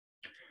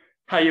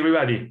Hi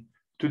everybody!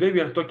 Today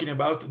we are talking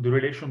about the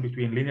relation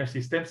between linear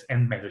systems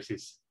and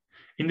matrices.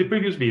 In the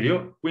previous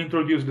video, we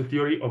introduced the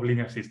theory of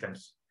linear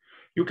systems.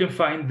 You can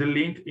find the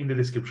link in the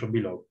description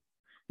below.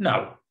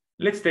 Now,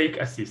 let's take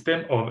a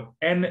system of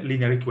n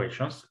linear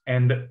equations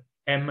and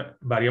m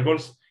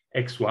variables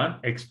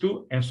x1,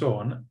 x2, and so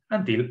on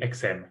until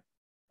xm.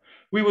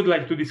 We would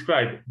like to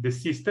describe the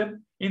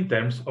system in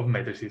terms of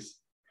matrices.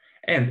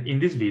 And in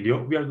this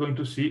video, we are going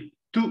to see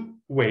two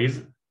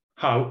ways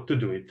how to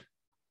do it.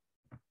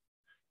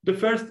 The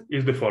first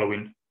is the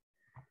following.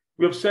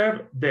 We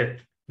observe that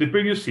the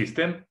previous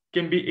system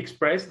can be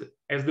expressed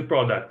as the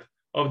product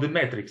of the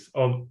matrix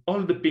of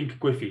all the pink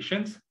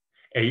coefficients,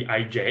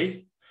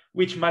 aij,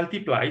 which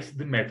multiplies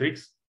the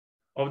matrix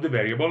of the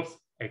variables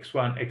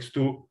x1,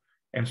 x2,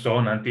 and so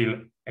on until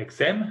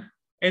xm,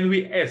 and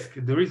we ask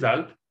the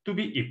result to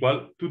be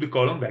equal to the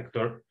column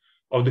vector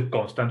of the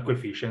constant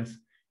coefficients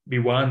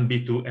b1,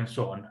 b2, and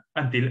so on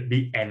until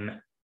bn.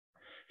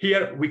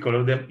 Here we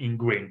color them in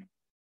green.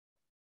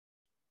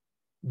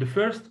 The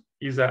first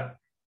is a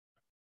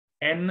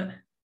n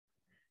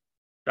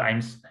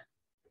times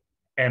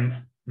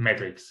m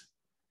matrix.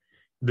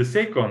 The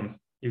second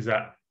is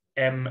a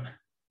m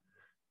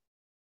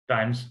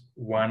times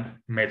 1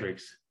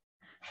 matrix.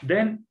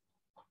 Then,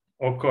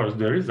 of course,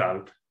 the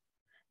result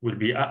will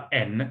be a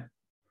n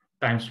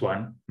times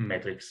 1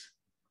 matrix.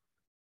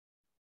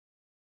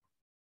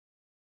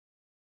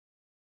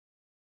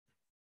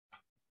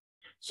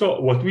 So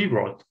what we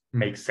wrote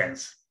makes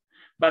sense,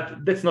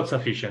 but that's not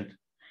sufficient.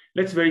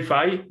 Let's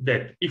verify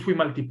that if we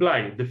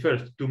multiply the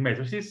first two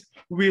matrices,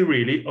 we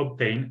really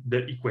obtain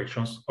the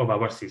equations of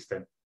our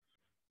system.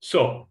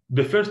 So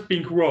the first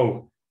pink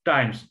row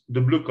times the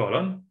blue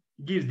column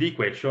gives the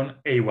equation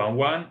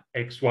a11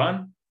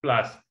 x1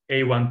 plus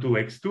a12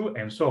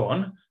 x2 and so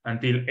on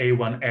until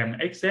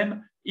a1m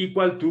xm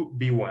equal to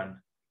b1.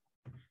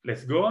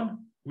 Let's go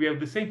on. We have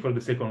the same for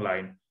the second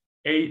line.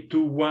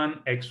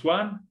 a21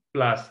 x1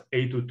 plus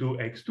a22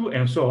 x2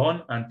 and so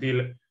on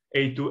until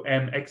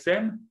a2m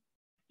xm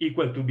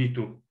equal to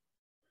b2.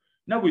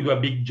 Now we do a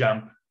big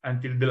jump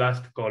until the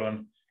last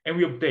column, and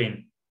we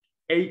obtain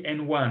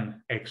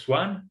an1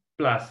 x1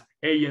 plus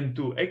an2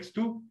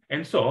 x2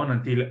 and so on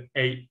until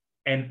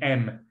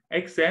anm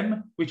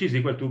xm, which is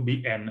equal to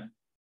bn.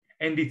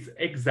 And it's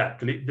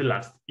exactly the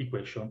last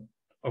equation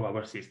of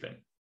our system.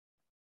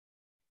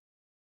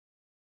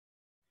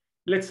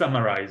 Let's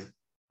summarize.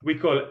 We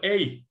call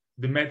A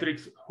the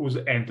matrix whose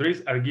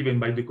entries are given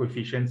by the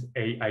coefficients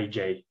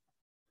aij.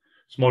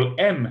 Small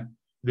m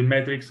the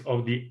matrix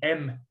of the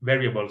m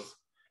variables.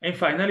 And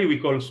finally, we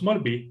call small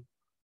b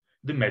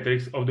the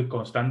matrix of the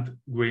constant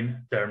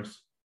green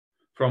terms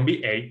from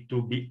BA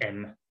to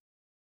BN.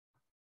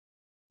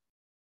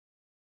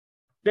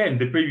 Then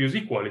the previous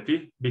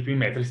equality between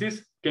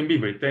matrices can be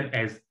written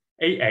as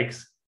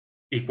AX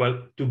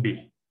equal to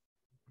B.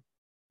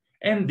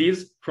 And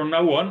this, from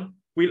now on,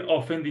 will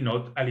often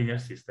denote a linear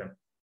system.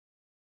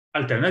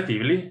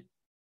 Alternatively,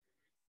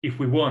 if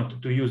we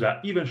want to use an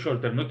even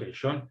shorter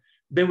notation,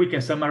 then we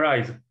can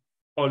summarize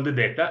all the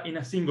data in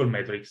a single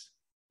matrix,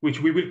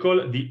 which we will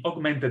call the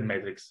augmented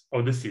matrix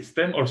of the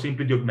system, or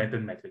simply the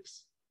augmented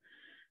matrix.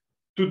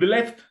 To the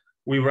left,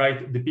 we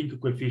write the pink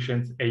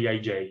coefficients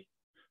aij.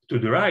 To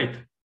the right,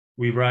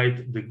 we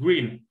write the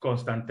green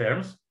constant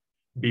terms,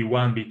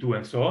 b1, b2,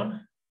 and so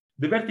on.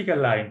 The vertical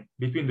line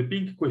between the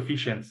pink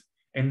coefficients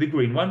and the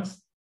green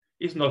ones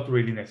is not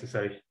really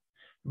necessary,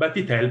 but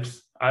it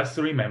helps us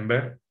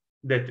remember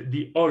that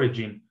the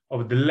origin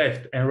of the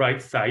left and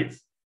right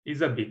sides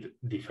is a bit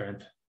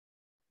different.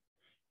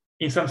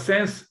 In some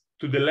sense,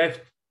 to the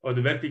left of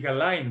the vertical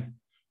line,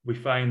 we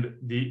find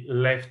the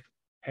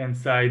left-hand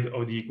side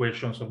of the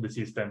equations of the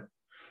system,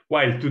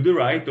 while to the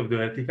right of the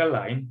vertical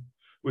line,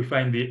 we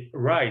find the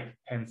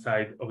right-hand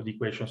side of the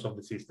equations of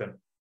the system.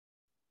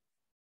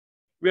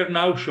 We are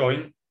now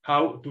showing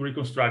how to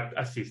reconstruct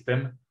a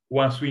system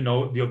once we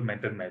know the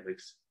augmented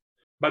matrix.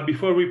 But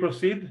before we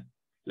proceed,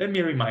 let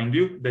me remind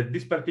you that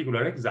this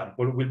particular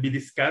example will be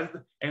discussed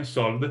and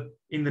solved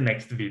in the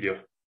next video,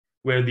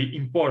 where the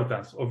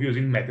importance of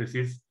using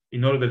matrices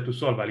in order to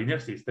solve a linear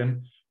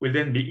system will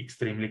then be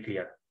extremely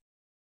clear.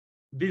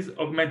 This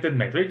augmented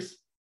matrix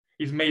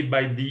is made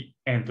by the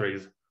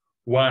entries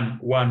 1,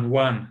 1,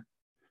 1,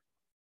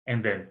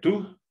 and then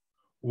 2,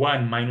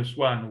 1, minus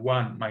 1,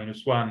 1,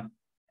 minus 1,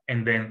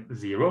 and then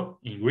 0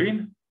 in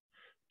green,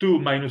 2,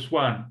 minus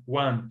 1,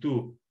 1,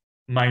 2,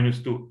 minus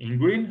 2 in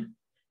green,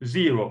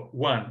 0,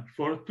 1,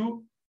 4,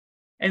 2,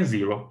 and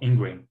 0 in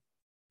green.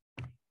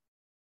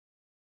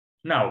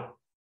 Now,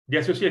 the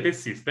associated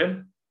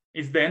system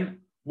is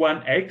then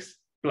 1x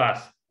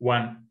plus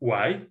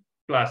 1y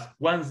plus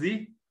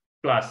 1z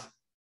plus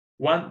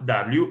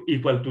 1w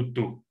equal to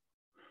 2.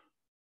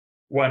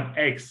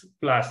 1x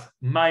plus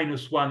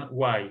minus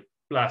 1y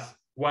plus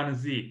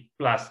 1z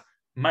plus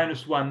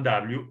minus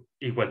 1w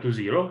equal to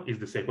 0 is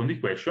the second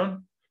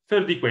equation.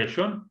 Third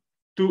equation,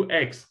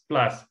 2x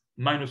plus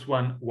minus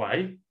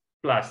 1y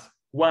plus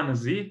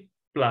 1z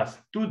plus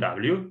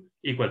 2w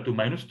equal to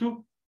minus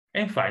 2.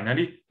 And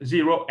finally,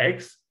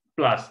 0x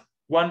plus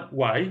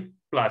 1y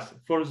plus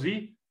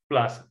 4z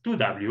plus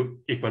 2w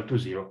equal to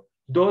 0.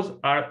 Those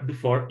are the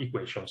 4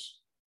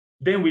 equations.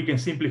 Then we can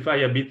simplify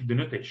a bit the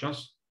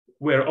notations,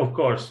 where, of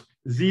course,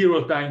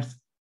 0 times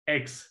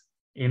x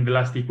in the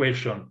last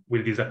equation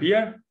will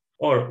disappear,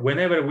 or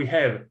whenever we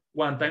have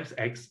 1 times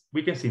x,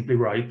 we can simply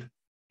write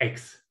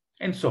x,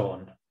 and so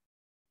on.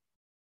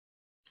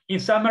 In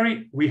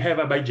summary, we have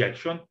a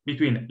bijection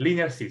between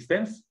linear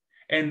systems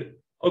and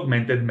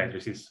augmented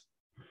matrices.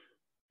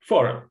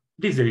 For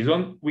this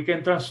reason, we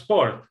can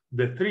transport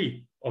the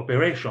 3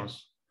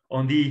 operations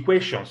on the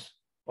equations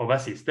of a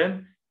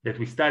system that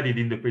we studied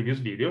in the previous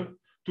video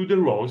to the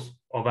rows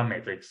of a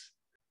matrix.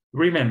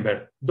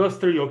 Remember, those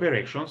 3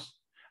 operations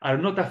are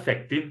not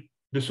affecting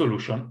the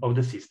solution of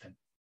the system.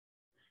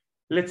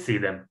 Let's see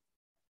them.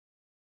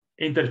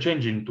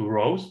 Interchange into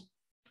rows.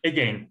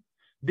 Again,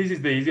 this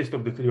is the easiest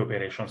of the 3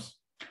 operations.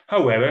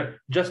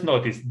 However, just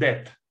notice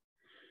that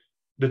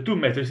the 2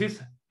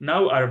 matrices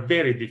now are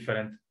very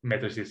different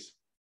matrices,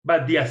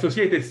 but the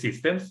associated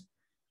systems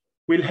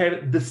will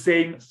have the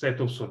same set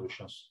of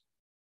solutions.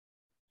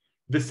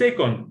 The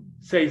second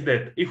says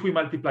that if we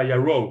multiply a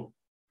row,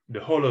 the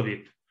whole of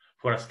it,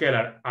 for a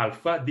scalar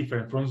alpha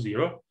different from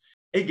 0,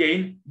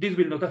 again, this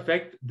will not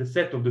affect the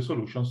set of the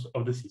solutions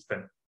of the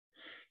system.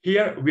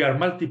 Here, we are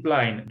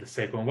multiplying the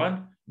second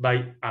one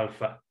by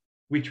alpha,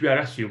 which we are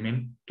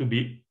assuming to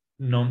be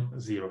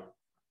non-zero.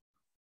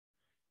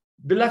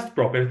 The last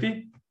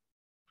property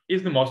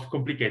is the most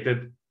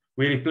complicated.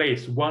 We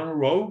replace one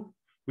row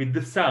with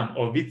the sum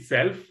of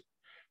itself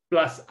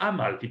plus a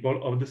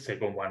multiple of the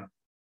second one.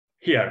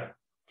 Here,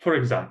 for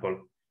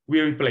example, we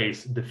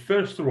replace the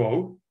first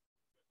row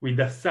with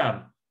the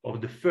sum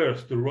of the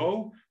first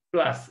row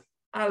plus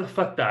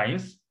alpha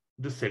times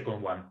the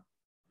second one.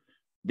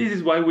 This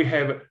is why we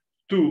have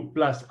 2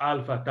 plus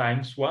alpha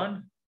times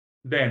 1,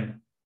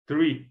 then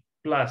 3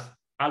 plus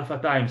alpha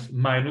times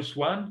minus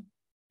 1,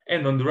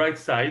 and on the right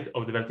side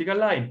of the vertical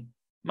line,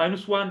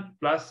 minus 1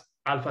 plus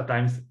alpha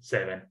times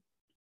 7.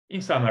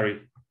 In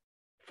summary,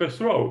 first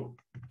row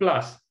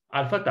plus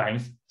alpha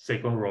times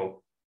second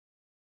row.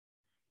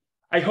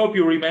 I hope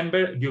you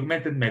remember the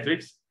augmented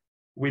matrix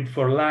with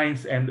 4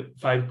 lines and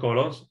 5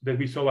 columns that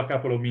we saw a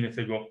couple of minutes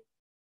ago,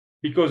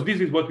 because this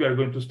is what we are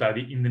going to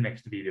study in the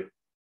next video.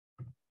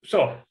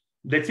 So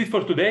that's it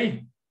for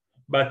today,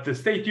 but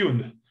stay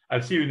tuned.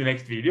 I'll see you in the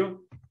next video.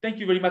 Thank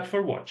you very much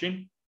for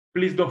watching.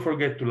 Please don't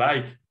forget to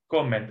like,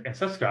 comment, and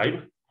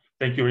subscribe.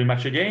 Thank you very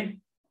much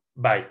again.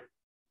 Bye.